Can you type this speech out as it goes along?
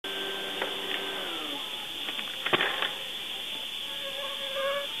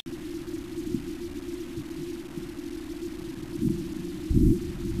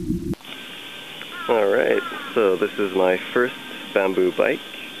So this is my first bamboo bike.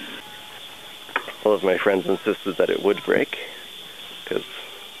 All of my friends insisted that it would break, because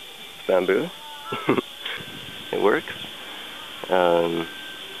it's bamboo. It works.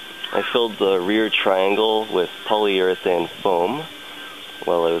 I filled the rear triangle with polyurethane foam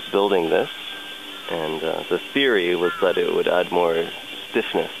while I was building this, and the theory was that it would add more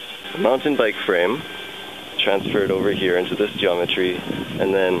stiffness. The mountain bike frame transferred over here into this geometry,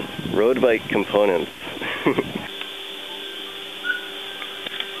 and then road bike components.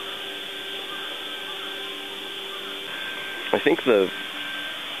 I think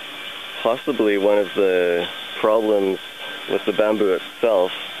possibly one of the problems with the bamboo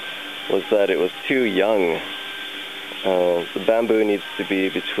itself was that it was too young. The bamboo needs to be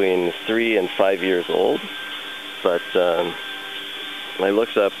between 3 and 5 years old, but I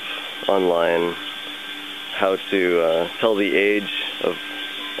looked up online how to tell the age of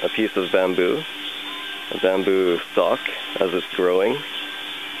a piece of bamboo, a bamboo stalk, as it's growing,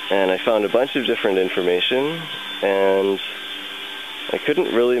 and I found a bunch of different information, and I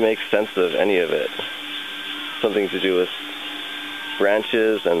couldn't really make sense of any of it. Something to do with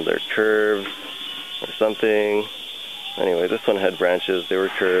branches and their curves or something. Anyway, this one had branches, they were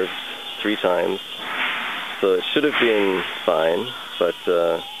curved 3 times, so it should have been fine, but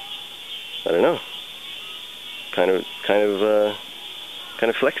I don't know. Kind of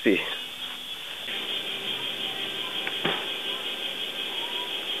flexy.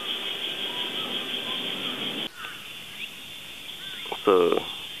 So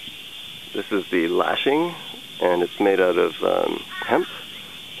this is the lashing, and it's made out of hemp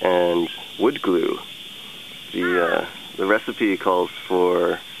and wood glue. The recipe calls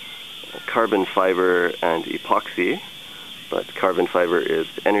for carbon fiber and epoxy, but carbon fiber is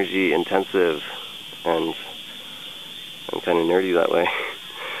energy intensive, and I'm kind of nerdy that way.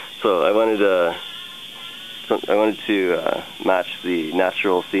 So I wanted to match the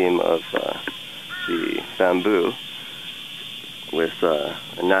natural theme of the bamboo with a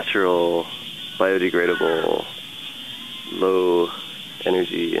natural, biodegradable, low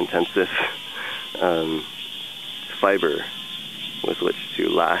energy intensive fiber with which to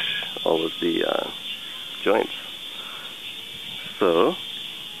lash all of the joints. So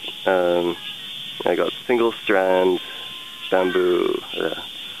I got single strand bamboo,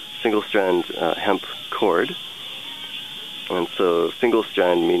 single strand hemp cord, and so single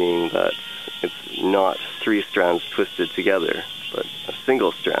strand meaning that it's not 3 strands twisted together, but a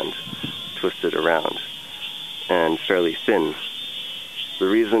single strand twisted around, and fairly thin. The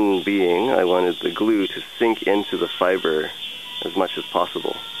reason being, I wanted the glue to sink into the fiber as much as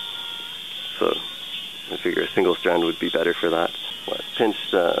possible. So I figure a single strand would be better for that. I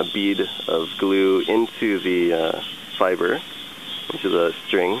pinched a bead of glue into the fiber, into the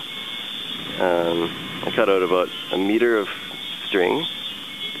string. I cut out about 1 meter of string,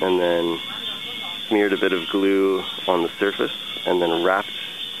 and then smeared a bit of glue on the surface, and then wrapped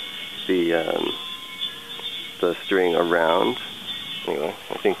the string around. Anyway,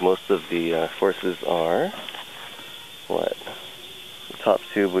 I think most of the forces are what? The top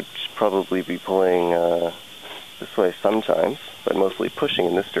tube would probably be pulling this way sometimes, but mostly pushing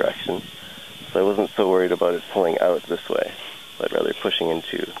in this direction. So I wasn't so worried about it pulling out this way, but rather pushing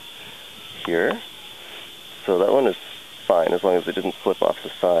into here. So that one is fine as long as it didn't slip off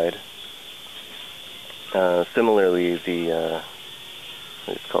the side. Similarly,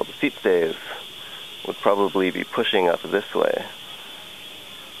 it's called the seat stays would probably be pushing up this way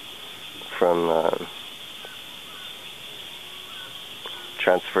from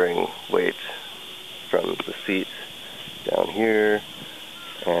transferring weight from the seat down here,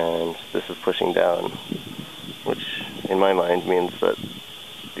 and this is pushing down, which in my mind means that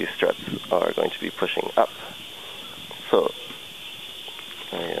these struts are going to be pushing up. So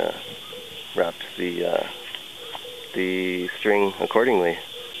I wrapped the string accordingly.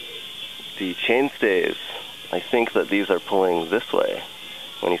 The chain stays, I think that these are pulling this way.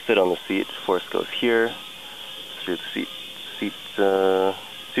 When you sit on the seat, force goes here through the seat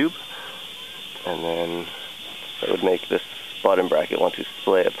tube, and then that would make this bottom bracket want to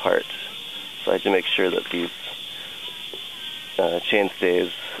splay apart. So I had to make sure that these chain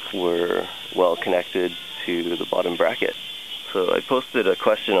stays were well connected to the bottom bracket. So I posted a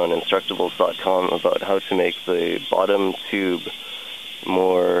question on Instructables.com about how to make the bottom tube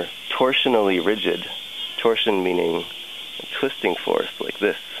more torsionally rigid. Torsion meaning a twisting force like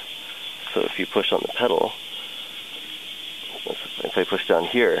this. So if you push on the pedal, if I push down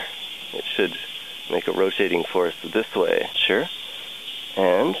here, it should make a rotating force this way. Sure.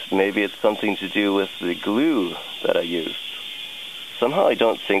 And maybe it's something to do with the glue that I used. Somehow I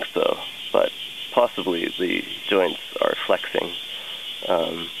don't think so, but possibly the joints are flexing.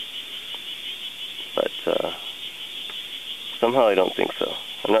 But somehow I don't think so.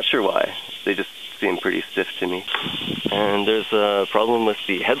 I'm not sure why. They just seem pretty stiff to me. And there's a problem with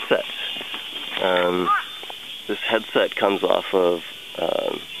the headset. This headset comes off of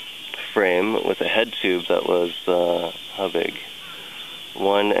a frame with a head tube that was, how big?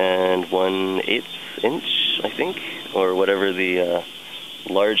 1 1/8 inch, I think, or whatever the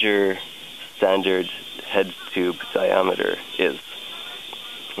larger standard head tube diameter is.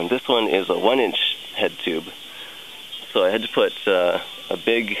 And this one is a 1-inch head tube. So I had to put a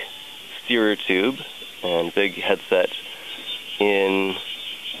big steerer tube and big headset in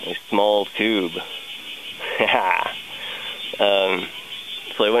a small tube.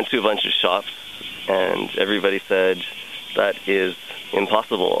 So I went to a bunch of shops and everybody said that is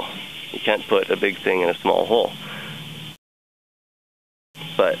impossible. You can't put a big thing in a small hole.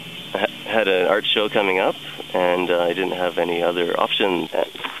 But I had an art show coming up and I didn't have any other options. And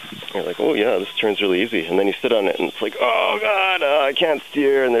you're like, oh yeah, this turns really easy. And then you sit on it and it's like, oh god, I can't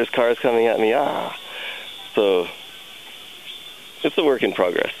steer and there's cars coming at me. So it's a work in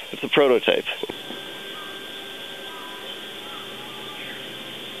progress. It's a prototype.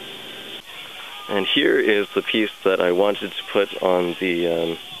 And here is the piece that I wanted to put on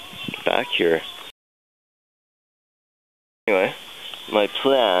the back here. Anyway, my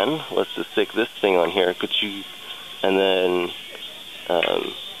plan was to stick this thing on here, and then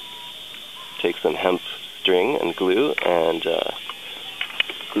take some hemp string and glue and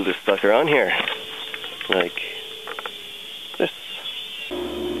glue this sucker on here, like this.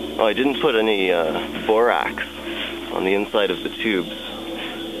 Oh, I didn't put any borax on the inside of the tubes,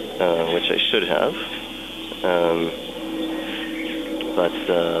 which I should have, but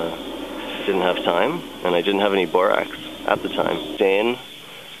I didn't have time, and I didn't have any borax at the time. Stain,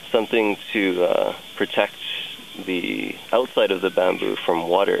 something to protect the outside of the bamboo from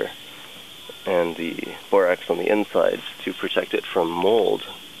water, and the borax on the inside to protect it from mold.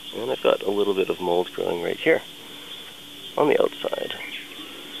 And I've got a little bit of mold growing right here on the outside.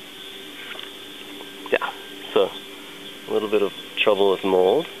 Yeah, so a little bit of trouble with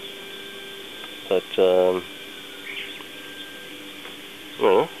mold, but I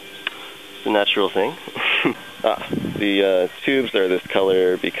don't know, it's a natural thing. The tubes are this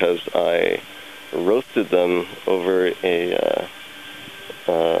color because I roasted them over a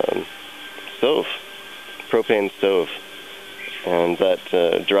stove, propane stove, and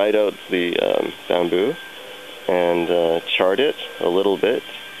that dried out the bamboo and charred it a little bit,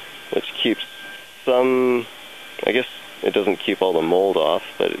 which keeps some, I guess it doesn't keep all the mold off,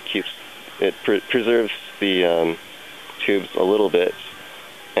 but it preserves the tubes a little bit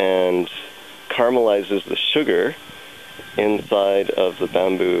and caramelizes the sugar inside of the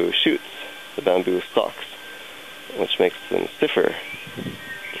bamboo shoots, the bamboo stalks, which makes them stiffer,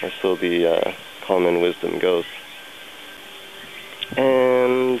 or so the common wisdom goes.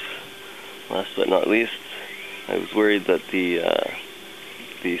 And last but not least, I was worried that the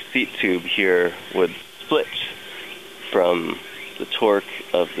seat tube here would split from the torque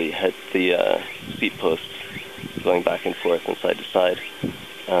of the seat posts going back and forth and side to side.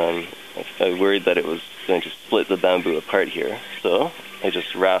 I worried that it was going to split the bamboo apart here, so I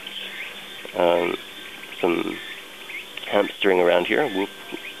just wrapped some hemp string around here, whoop,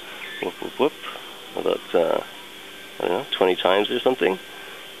 whoop, whoop, whoop, about, I don't know, 20 times or something,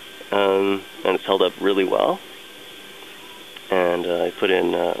 and it's held up really well. And I put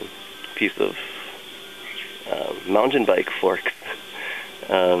in a piece of mountain bike forks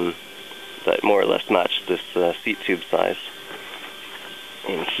that more or less matched this seat tube size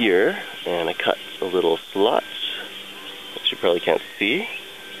in here, and I cut a little slot, which you probably can't see,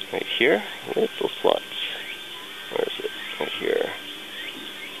 right here, little slot. Where is it? Right here.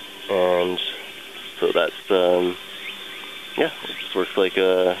 And so that's, yeah, it just works like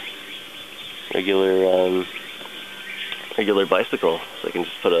a regular bicycle. So I can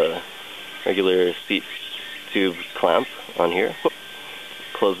just put a regular seat tube clamp on here, whoop,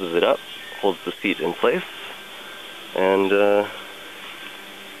 closes it up, holds the seat in place, and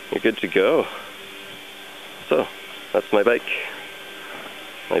you're good to go. So that's my bike,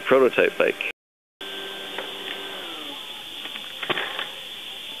 my prototype bike.